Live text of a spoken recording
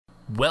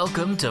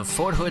Welcome to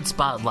Fort Hood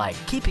Spotlight,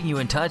 keeping you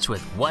in touch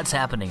with what's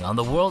happening on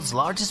the world's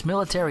largest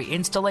military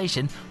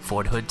installation,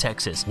 Fort Hood,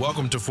 Texas.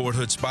 Welcome to Fort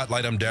Hood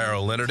Spotlight. I'm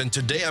Darrell Leonard, and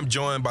today I'm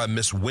joined by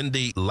Miss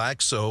Wendy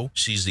Laxo.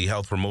 She's the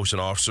Health Promotion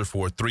Officer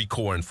for 3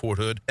 Corps in Fort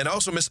Hood, and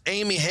also Miss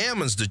Amy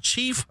Hammonds, the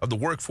Chief of the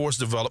Workforce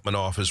Development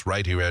Office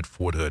right here at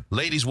Fort Hood.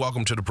 Ladies,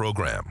 welcome to the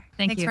program.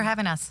 Thanks for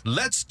having us.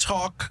 Let's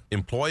talk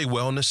employee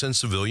wellness and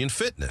civilian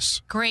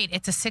fitness. Great.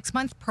 It's a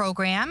 6-month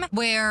program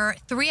where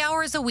 3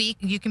 hours a week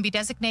you can be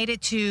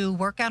designated to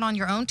work out on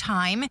your own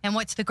time. And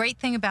what's the great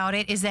thing about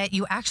it is that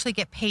you actually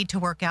get paid to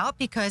work out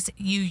because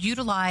you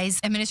utilize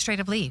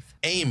administrative leave.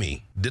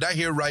 Amy, did I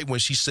hear right when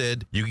she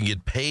said you can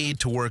get paid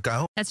to work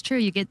out? That's true.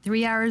 You get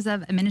 3 hours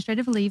of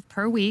administrative leave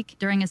per week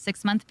during a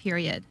 6-month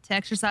period to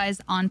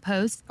exercise on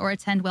post or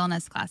attend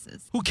wellness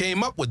classes. Who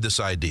came up with this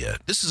idea?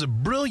 This is a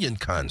brilliant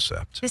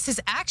concept. This is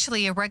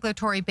actually a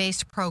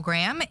regulatory-based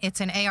program.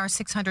 It's an AR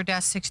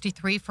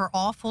 600-63 for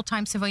all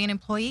full-time civilian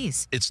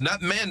employees. It's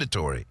not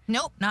mandatory.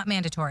 Nope, not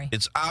mandatory.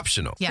 It's optional.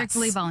 Yes.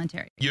 Strictly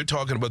voluntary. You're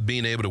talking about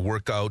being able to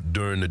work out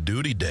during the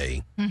duty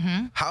day.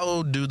 Mm-hmm.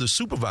 How do the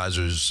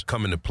supervisors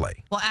come into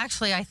play? Well,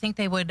 actually, I think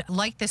they would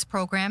like this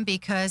program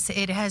because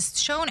it has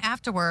shown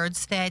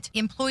afterwards that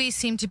employees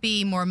seem to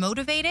be more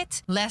motivated,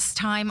 less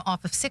time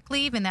off of sick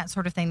leave and that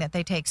sort of thing that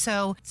they take.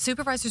 So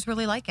supervisors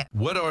really like it.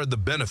 What are the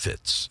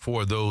benefits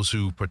for those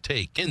who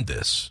partake in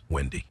this,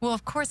 Wendy? Well,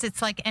 of course,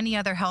 it's like any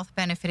other health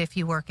benefit if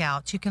you work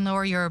out. You can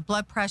lower your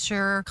blood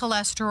pressure,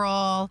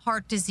 cholesterol,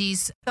 heart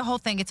disease, the whole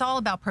thing. It's all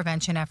about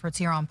prevention efforts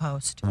here on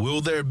post. Will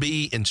there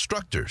be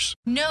instructors?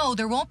 No,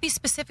 there won't be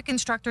specific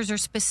instructors or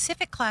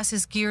specific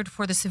classes geared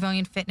for the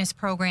civilian fitness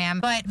program,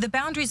 but the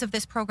boundaries of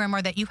this program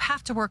are that you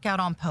have to work out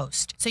on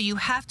post. So you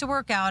have to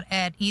work out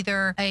at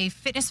either a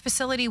fitness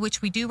facility,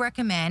 which we do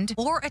recommend,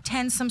 or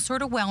attend some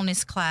sort of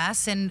wellness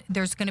class, and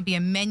there's going to be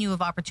a menu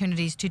of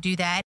opportunities to do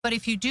that. But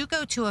if you do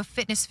go to a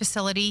fitness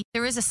facility,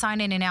 there is a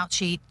sign-in and out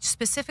sheet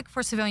specific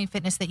for civilian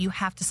fitness that you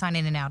have to sign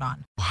in and out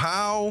on.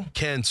 How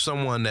can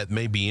someone that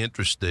may be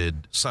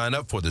interested sign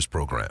up for this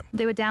program?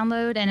 They would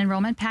download an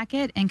enrollment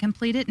packet and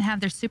complete it and have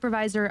their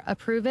supervisor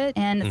approve it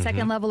and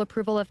second level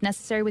approval if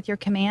necessary with your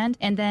command,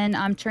 and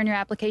then turn your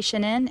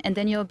application in, and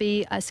then you'll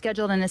be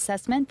scheduled an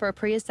assessment for a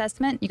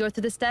pre-assessment. You go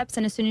through the steps,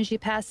 and as soon as you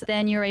pass,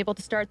 then you're able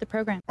to start the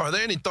program. Are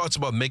there any thoughts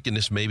about making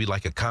this maybe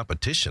like a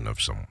competition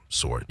of some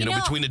sort? You know,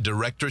 between the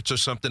directorates or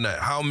something?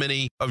 How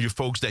many of your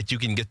folks that you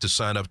can get to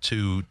sign up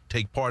to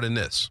take part in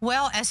this?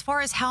 Well, as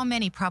far as how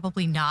many,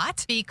 probably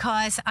not,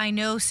 because I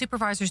know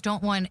supervisors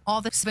don't want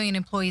all the civilian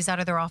employees out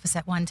of their office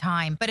at one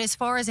time. But as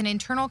far as an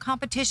internal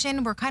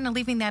competition, we're kind of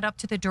leaving that up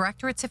to the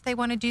directorates if they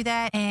want to do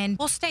that. And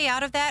we'll stay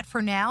out of that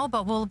for now,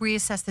 but we'll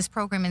reassess this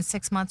program in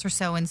 6 months or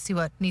so and see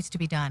what needs to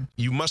be done.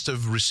 You must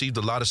have received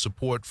a lot of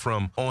support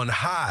from on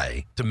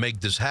high to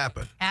make this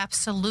happen.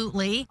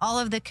 Absolutely. All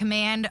of the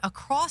command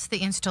across the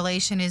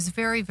installation is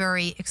very,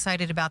 very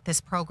excited about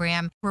this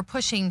program. We're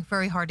pushing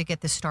very hard to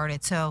get this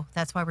started, so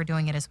that's why we're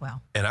doing it as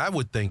well. And I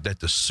would think that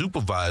the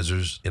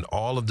supervisors in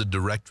all of the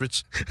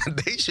directorates,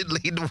 they should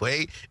lead the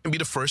way and be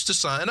the first to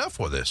sign up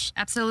for this.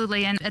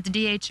 Absolutely. And at the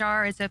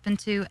DHR, it's open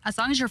to, as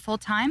long as you're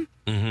full-time,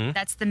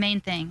 that's the main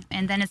thing.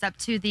 And then it's up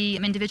to the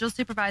individual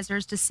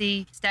supervisors to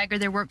stagger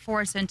their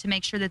workforce and to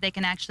make sure that they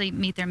can actually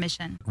meet their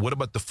mission. What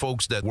about the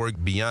folks that work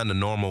beyond the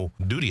normal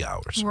duty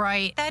hours?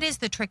 Right. That is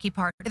the tricky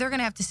part. They're going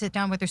to have to sit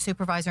down with their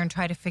supervisor and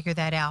try to figure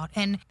that out.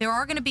 And there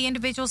are going to be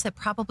individuals that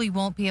probably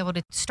won't be able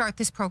to start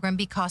this program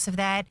because of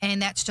that.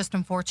 And that's just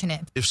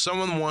unfortunate. If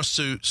someone wants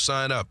to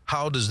sign up,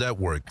 how does that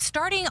work?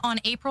 Starting on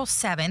April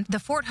 7th, the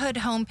Fort Hood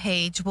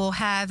homepage will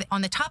have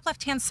on the top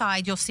left-hand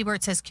side, you'll see where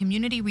it says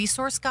Community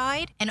Resource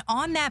Guide. And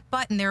on that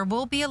button, there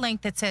will be a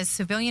link that says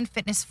Civilian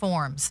Fitness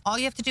Forms. All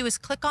you have to do is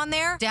click on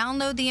there,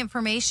 download the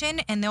information,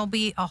 and there'll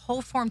be a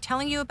whole form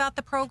telling you about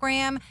the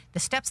program, the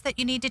steps that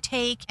you need to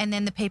take, and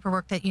then the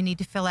paperwork that you need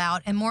to fill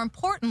out, and more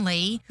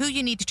importantly, who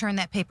you need to turn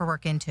that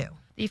paperwork into.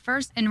 The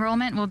first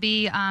enrollment will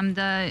be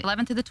the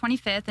 11th through the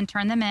 25th and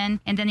turn them in.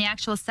 And then the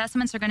actual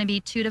assessments are going to be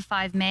 2 to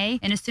 5 May.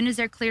 And as soon as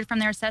they're cleared from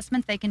their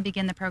assessment, they can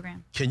begin the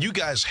program. Can you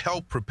guys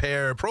help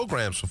prepare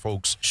programs for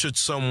folks should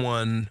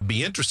someone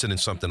be interested in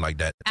something like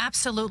that?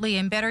 Absolutely.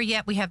 And better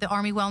yet, we have the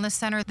Army Wellness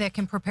Center that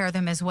can prepare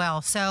them as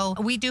well. So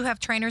we do have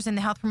trainers in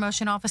the Health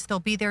Promotion Office. They'll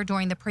be there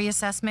during the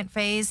pre-assessment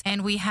phase.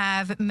 And we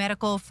have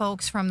medical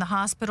folks from the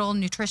hospital,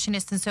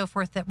 nutritionists and so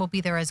forth that will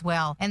be there as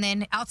well. And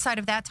then outside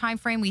of that time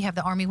frame, we have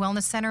the Army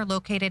Wellness Center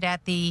located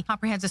at the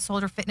Comprehensive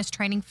Soldier Fitness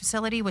Training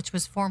Facility, which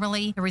was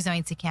formerly the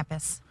Resiliency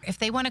Campus. If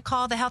they want to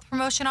call the Health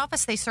Promotion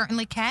Office, they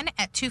certainly can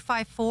at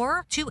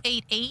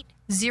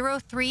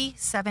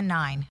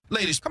 254-288-0379.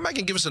 Ladies, come back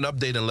and give us an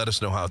update and let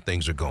us know how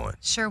things are going.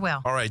 Sure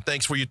will. All right,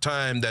 thanks for your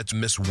time. That's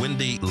Miss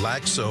Wendy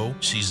Laxo.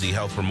 She's the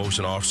Health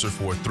Promotion Officer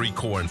for 3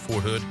 Corps in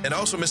Fort Hood. And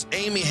also Miss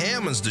Amy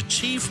Hammonds, the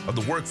Chief of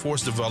the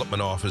Workforce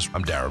Development Office.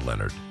 I'm Darrell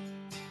Leonard.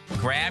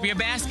 Grab your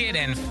basket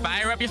and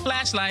fire up your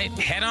flashlight.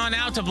 Head on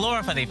out to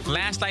Blora for the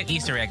Flashlight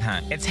Easter egg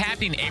hunt. It's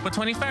happening April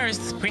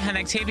 21st. Pre-hunt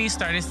activities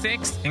start at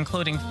 6,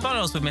 including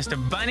photos with Mr.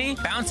 Bunny,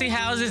 bouncy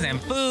houses, and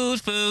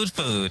food.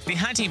 The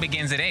hunting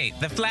begins at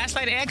 8. The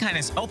Flashlight egg hunt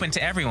is open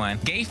to everyone.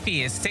 Gate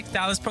fee is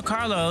 $6 per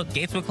carload.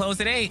 Gates will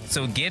close at 8,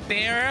 so get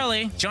there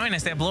early. Join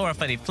us at Blora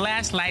for the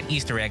Flashlight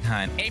Easter egg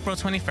hunt, April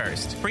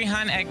 21st.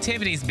 Pre-hunt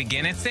activities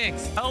begin at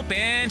 6.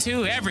 Open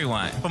to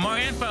everyone. For more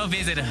info,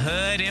 visit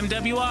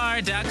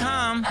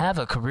hoodmwr.com. Have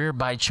a career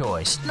by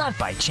choice, not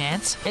by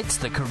chance. It's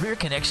the Career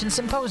Connection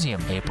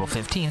Symposium, April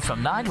 15th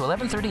from 9 to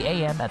 11:30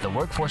 a.m. at the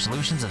Workforce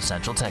Solutions of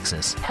Central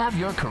Texas. Have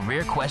your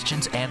career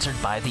questions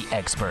answered by the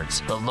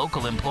experts. The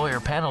local employer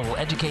panel will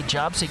educate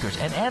job seekers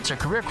and answer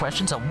career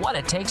questions on what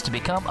it takes to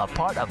become a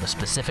part of a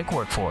specific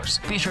workforce.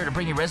 Be sure to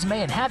bring your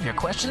resume and have your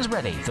questions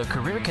ready. The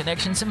Career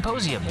Connection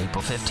Symposium,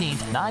 April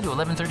 15th, 9 to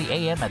 11:30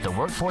 a.m. at the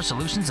Workforce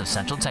Solutions of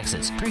Central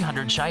Texas,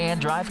 300 Cheyenne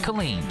Drive,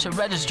 Killeen. To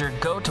register,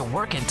 go to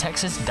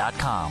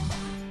workintexas.com.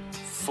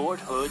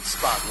 Fort Hood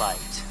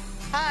Spotlight.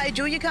 Hi,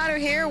 Julia Connor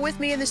here. With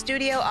me in the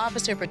studio,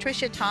 Officer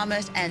Patricia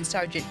Thomas and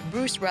Sergeant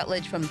Bruce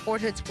Rutledge from Fort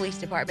Hood's Police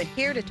Department,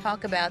 here to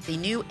talk about the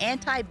new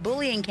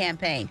anti-bullying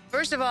campaign.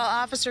 First of all,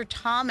 Officer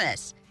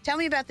Thomas, tell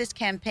me about this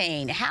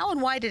campaign. How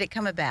and why did it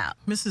come about?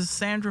 Mrs.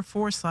 Sandra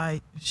Forsythe,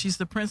 she's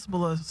the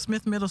principal of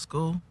Smith Middle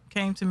School,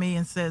 came to me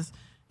and says,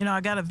 I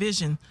got a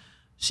vision.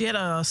 She had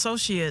an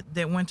associate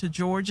that went to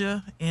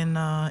Georgia, in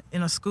a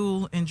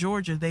school in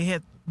Georgia. They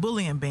had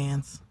bullying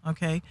bans,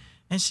 okay?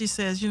 And she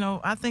says,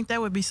 I think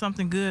that would be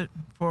something good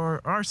for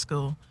our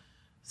school.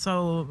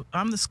 So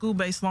I'm the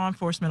school-based law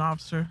enforcement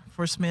officer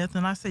for Smith,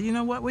 and I said, you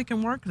know what, we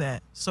can work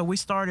that. So we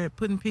started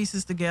putting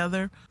pieces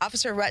together.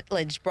 Officer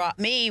Rutledge brought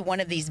me one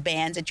of these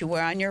bands that you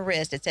wear on your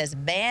wrist. It says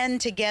Band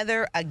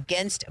Together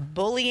Against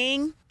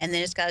Bullying, and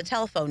then it's got a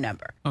telephone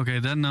number. Okay,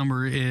 that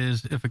number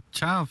is if a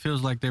child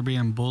feels like they're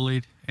being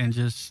bullied and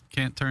just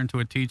can't turn to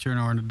a teacher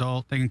or an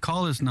adult, they can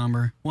call this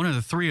number. One of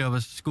the three of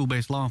us,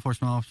 school-based law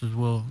enforcement officers,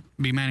 will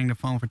be manning the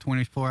phone for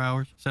 24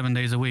 hours, 7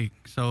 days a week.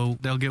 So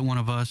they'll get one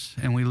of us,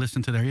 and we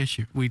listen to their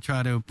issue. We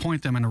try to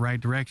point them in the right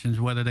directions,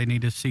 whether they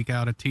need to seek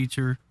out a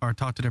teacher or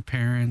talk to their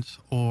parents,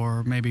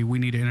 or maybe we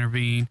need to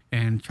intervene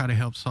and try to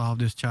help solve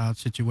this child's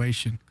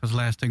situation. Because the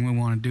last thing we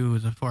want to do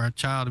is for a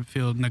child to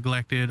feel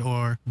neglected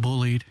or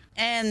bullied.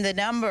 And the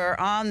number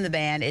on the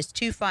band is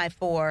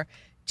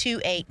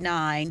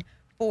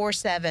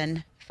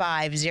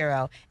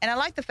 254-289-4750. And I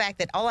like the fact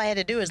that all I had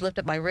to do is lift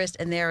up my wrist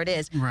and there it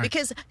is. Right.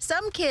 Because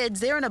some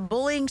kids, they're in a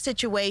bullying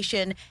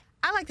situation.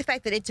 I like the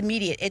fact that it's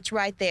immediate. It's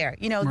right there.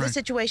 Right. This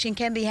situation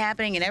can be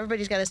happening, and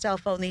everybody's got a cell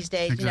phone these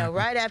days. Exactly.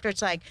 Right after,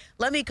 it's like,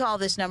 let me call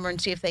this number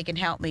and see if they can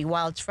help me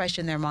while it's fresh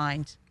in their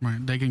minds.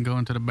 Right. They can go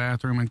into the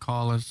bathroom and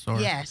call us, or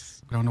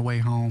Yes. on the way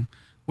home.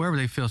 Wherever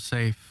they feel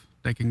safe,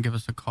 they can give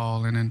us a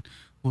call, and then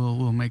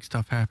we'll make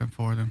stuff happen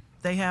for them.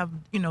 They have,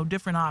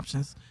 different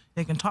options.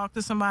 They can talk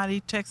to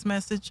somebody, text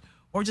message,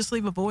 or just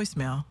leave a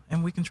voicemail,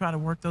 and we can try to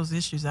work those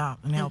issues out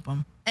and help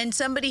them. And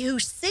somebody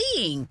who's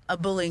seeing a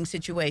bullying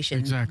situation,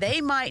 Exactly. They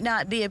might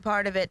not be a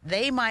part of it.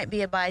 They might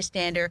be a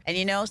bystander. And,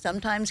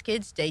 sometimes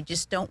kids, they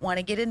just don't want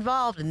to get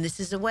involved, and this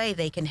is a way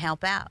they can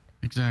help out.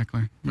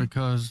 Exactly,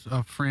 because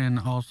a friend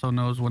also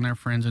knows when their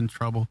friend's in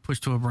trouble,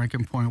 pushed to a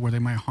breaking point where they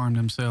might harm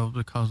themselves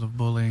because of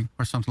bullying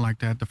or something like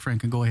that. The friend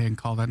can go ahead and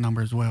call that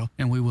number as well,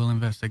 and we will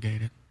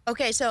investigate it.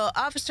 Okay, so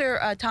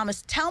Officer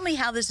Thomas, tell me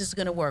how this is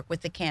going to work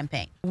with the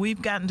campaign. We've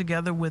gotten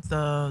together with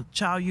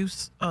Child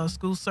Youth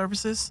School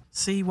Services,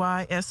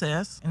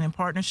 CYSS, and in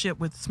partnership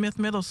with Smith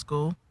Middle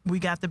School, we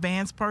got the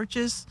bands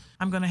purchased.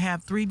 I'm going to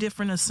have 3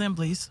 different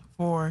assemblies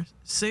for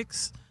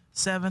 6th,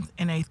 7th,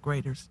 and 8th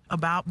graders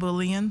about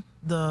bullying,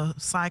 the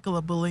cycle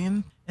of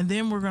bullying, and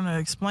then we're going to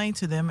explain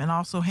to them and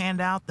also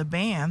hand out the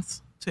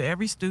bands to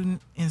every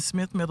student in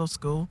Smith Middle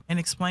School and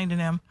explain to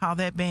them how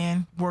that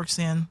band works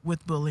in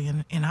with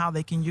bullying and how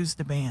they can use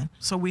the band.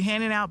 So we're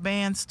handing out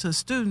bands to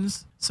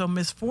students. So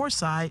Ms.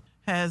 Forsythe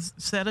has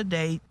set a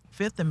date,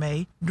 5th of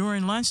May.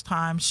 During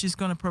lunchtime, she's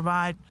going to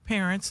provide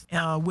parents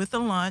with a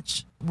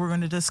lunch. We're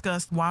going to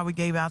discuss why we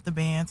gave out the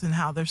bands and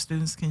how their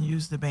students can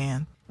use the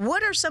band.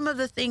 What are some of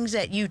the things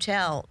that you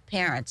tell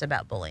parents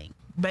about bullying?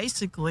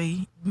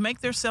 Basically,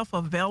 make themselves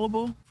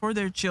available for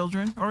their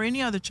children or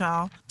any other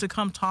child to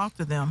come talk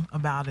to them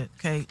about it.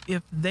 Okay,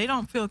 if they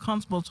don't feel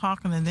comfortable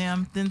talking to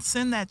them, then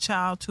send that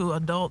child to an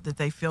adult that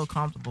they feel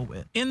comfortable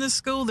with. In the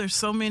school, there's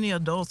so many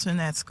adults in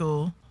that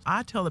school.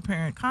 I tell the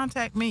parent,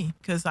 contact me,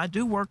 because I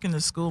do work in the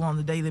school on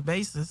a daily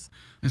basis.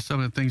 And some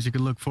of the things you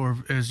could look for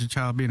as a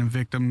child being a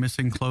victim: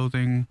 missing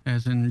clothing,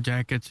 as in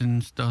jackets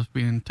and stuff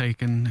being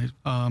taken,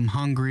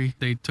 hungry,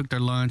 they took their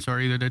lunch, or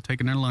either they're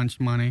taking their lunch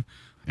money.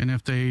 And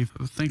if they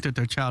think that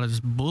their child is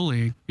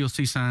bullying, you'll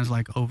see signs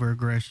like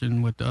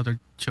overaggression with the other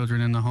children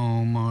in the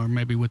home, or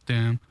maybe with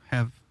them,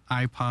 have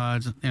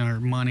iPods or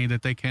money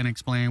that they can't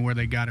explain where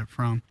they got it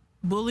from.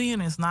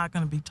 Bullying is not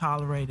going to be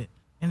tolerated.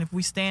 And if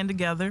we stand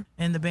together,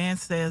 and the band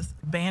says,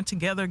 Band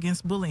Together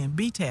Against Bullying,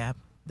 BTAB,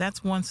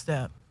 that's one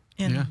step.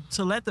 And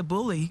to let the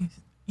bully,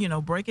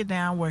 break it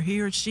down where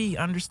he or she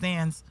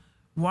understands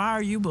Why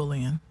are you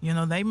bullying?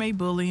 They may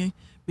bully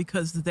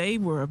because they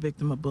were a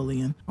victim of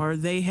bullying, or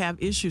they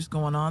have issues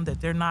going on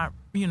that they're not,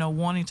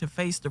 wanting to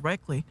face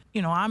directly.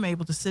 I'm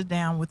able to sit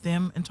down with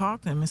them and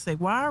talk to them and say,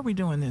 why are we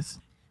doing this?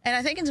 And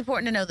I think it's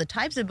important to know the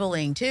types of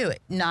bullying, too.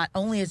 Not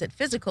only is it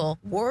physical,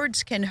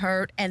 words can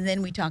hurt, and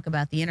then we talk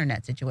about the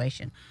internet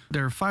situation.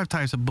 There are 5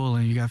 types of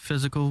bullying. You got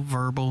physical,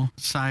 verbal,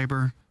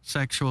 cyber,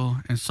 sexual,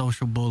 and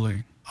social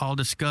bullying, all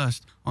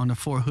discussed on the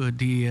Fort Hood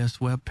DES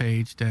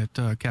webpage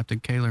that Captain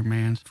Kaler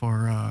mans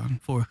for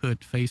Fort Hood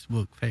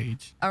Facebook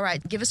page. All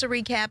right, give us a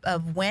recap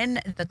of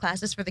when the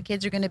classes for the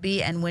kids are going to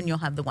be and when you'll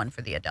have the one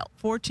for the adult.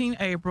 14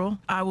 April,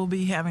 I will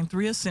be having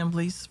 3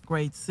 assemblies,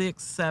 grades 6th,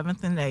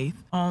 7th, and 8th.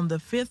 On the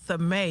 5th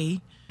of May,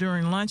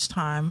 during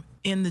lunchtime,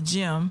 in the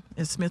gym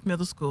at Smith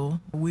Middle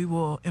School, we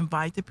will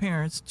invite the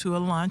parents to a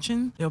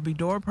luncheon. There'll be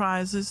door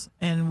prizes,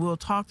 and we'll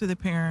talk to the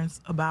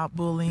parents about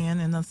bullying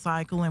and the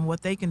cycle and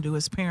what they can do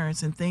as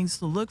parents and things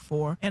to look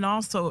for, and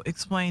also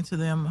explain to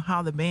them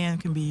how the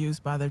band can be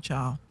used by their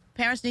child.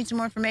 Parents need some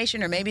more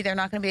information, or maybe they're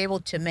not going to be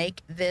able to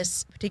make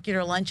this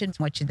particular luncheon.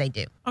 What should they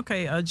do?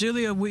 Okay,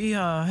 Julia, we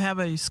have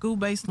a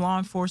school-based law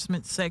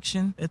enforcement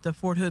section at the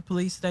Fort Hood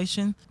Police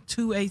Station,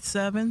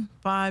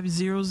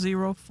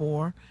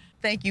 287-5004.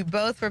 Thank you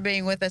both for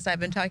being with us.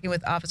 I've been talking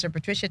with Officer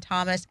Patricia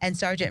Thomas and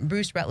Sergeant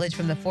Bruce Rutledge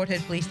from the Fort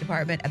Hood Police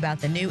Department about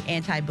the new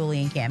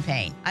anti-bullying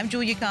campaign. I'm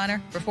Julia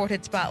Connor for Fort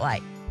Hood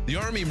Spotlight. The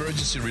Army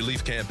Emergency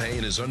Relief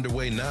Campaign is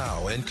underway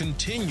now and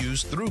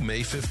continues through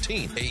May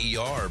 15th.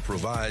 AER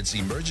provides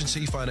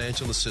emergency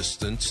financial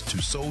assistance to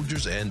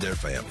soldiers and their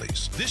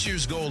families. This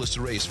year's goal is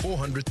to raise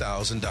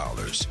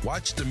 $400,000.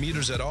 Watch the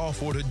meters at all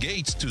Fort Hood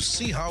gates to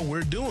see how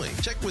we're doing.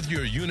 Check with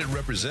your unit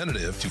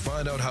representative to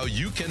find out how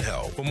you can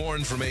help. For more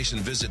information,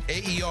 visit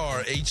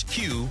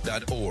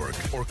aerhq.org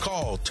or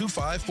call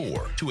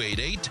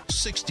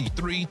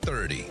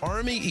 254-288-6330.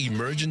 Army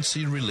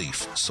Emergency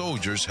Relief.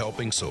 Soldiers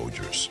helping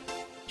soldiers.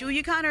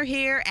 Julia Connor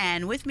here,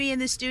 and with me in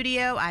the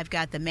studio, I've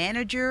got the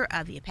manager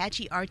of the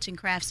Apache Arts and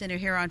Crafts Center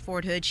here on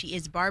Fort Hood. She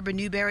is Barbara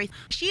Newberry.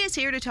 She is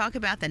here to talk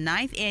about the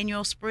 9th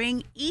Annual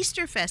Spring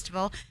Easter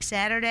Festival,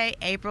 Saturday,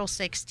 April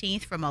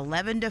 16th from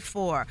 11 to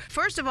 4.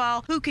 First of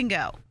all, who can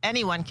go?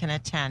 Anyone can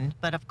attend,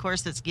 but of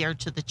course it's geared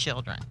to the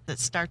children. It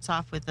starts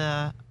off with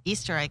the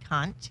Easter egg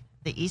hunt.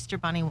 The Easter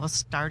Bunny will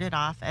start it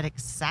off at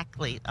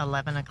exactly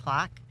 11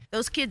 o'clock.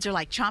 Those kids are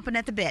like chomping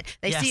at the bit.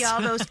 They Yes. see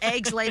all those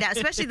eggs laid out,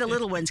 especially the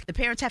little ones. The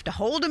parents have to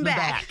hold them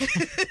back.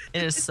 It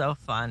is so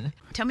fun.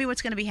 Tell me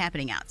what's going to be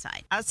happening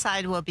outside.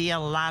 Outside will be a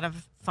lot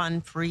of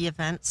fun free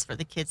events for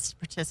the kids to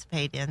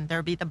participate in.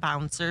 There'll be the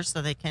bouncers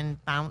so they can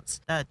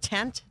bounce. The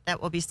tent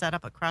that will be set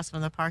up across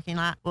from the parking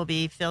lot will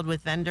be filled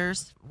with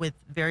vendors with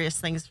various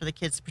things for the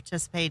kids to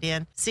participate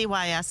in.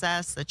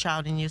 CYSS, the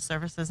Child and Youth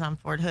Services on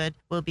Fort Hood,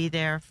 will be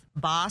there.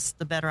 BOSS,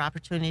 the Better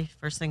Opportunity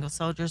for Single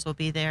Soldiers, will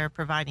be there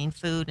providing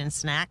food and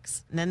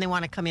snacks. And then they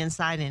want to come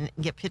inside and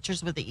get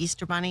pictures with the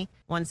Easter Bunny.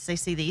 Once they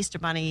see the Easter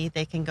Bunny,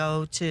 they can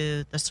go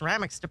to the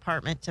ceramics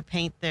department to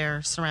paint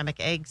their ceramic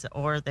eggs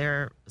or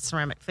their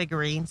ceramic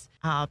figurines.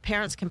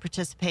 Parents can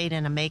participate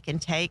in a make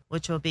and take,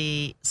 which will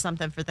be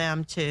something for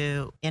them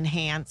to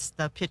enhance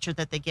the picture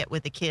that they get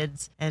with the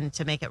kids and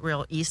to make it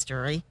real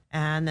Eastery.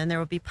 And then there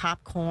will be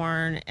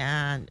popcorn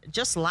and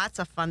just lots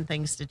of fun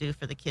things to do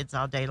for the kids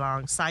all day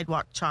long.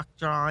 Sidewalk chalk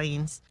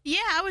drawings. Yeah,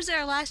 I was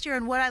there last year,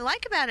 and what I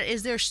like about it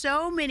is there's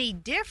so many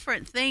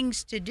different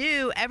things to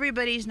do.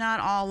 Everybody's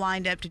not all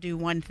lined up to do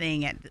one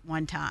thing at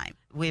one time.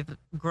 We've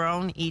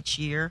grown each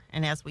year,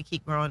 and as we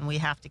keep growing, we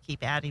have to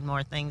keep adding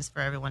more things for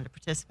everyone to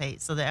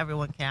participate so that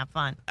everyone can have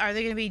fun. Are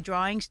there going to be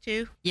drawings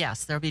too?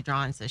 Yes, there'll be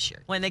drawings this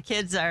year. When the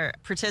kids are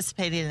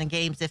participating in the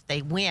games, if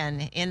they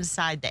win,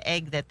 inside the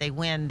egg that they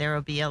win, there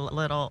will be a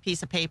little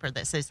piece of paper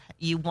that says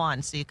you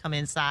won. So you come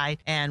inside,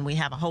 and we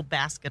have a whole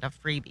basket of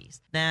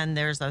freebies. Then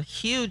there's a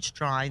huge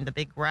drawing, the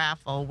big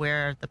raffle,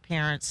 where the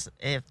parents,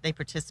 if they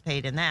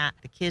participate in that,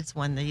 the kids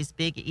win these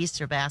big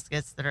Easter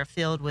baskets that are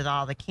filled with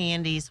all the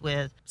candies,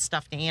 with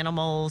stuffed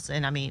animals.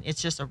 And I mean,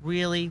 it's just a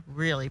really,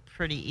 really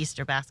pretty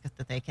Easter basket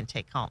that they can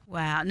take home.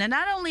 Wow. Now,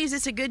 not only is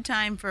this a good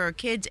time for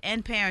kids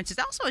and parents,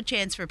 it's also a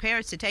chance for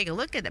parents to take a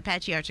look at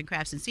Apache Arts and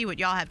Crafts and see what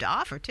y'all have to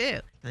offer too.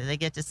 They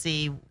get to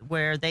see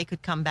where they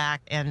could come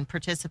back and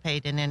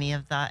participate in any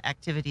of the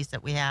activities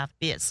that we have,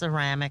 be it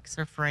ceramics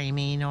or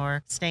framing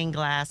or stained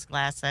glass,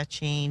 glass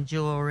etching,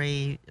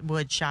 jewelry,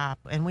 wood shop.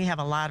 And we have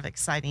a lot of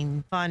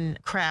exciting, fun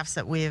crafts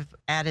that we've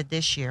added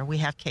this year. We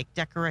have cake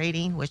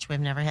decorating, which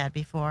we've never had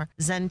before.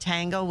 Zen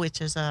Tango,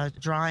 which is a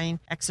drawing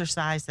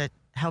exercise that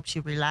helps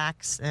you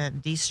relax and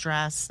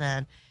de-stress,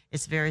 and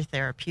it's very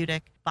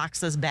therapeutic.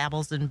 Boxes,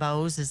 Babbles, and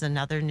Bows is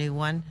another new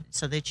one,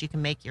 so that you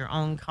can make your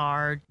own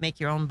card, make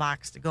your own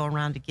box to go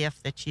around a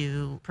gift that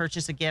you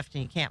purchase a gift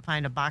and you can't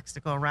find a box to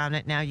go around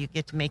it. Now you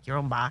get to make your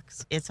own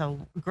box. It's a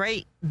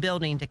great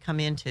building to come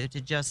into to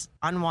just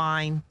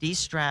unwind,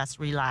 de-stress,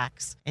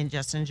 relax, and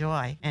just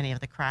enjoy any of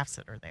the crafts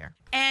that are there.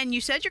 And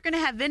you said you're going to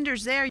have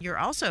vendors there. You're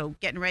also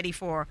getting ready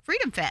for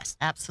Freedom Fest.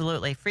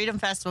 Absolutely. Freedom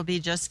Fest will be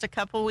just a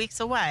couple weeks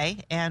away,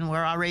 and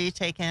we're already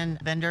taking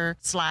vendor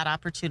slot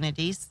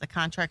opportunities. The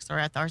contracts are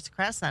at the Arts and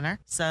Crafts Jazz Center.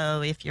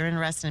 So if you're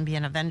interested in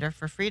being a vendor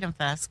for Freedom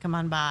Fest, come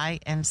on by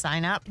and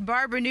sign up.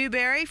 Barbara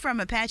Newberry from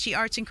Apache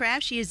Arts and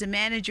Crafts. She is the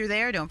manager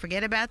there. Don't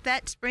forget about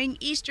that Spring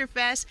Easter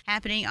Fest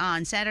happening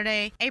on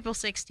Saturday, April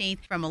 16th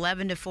from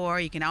 11 to 4.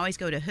 You can always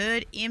go to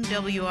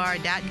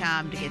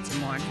hoodmwr.com to get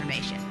some more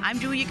information. I'm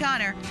Julia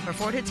Connor for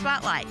Fort Hood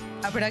Spotlight,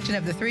 a production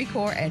of the 3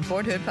 Corps and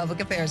Fort Hood Public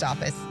Affairs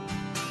Office.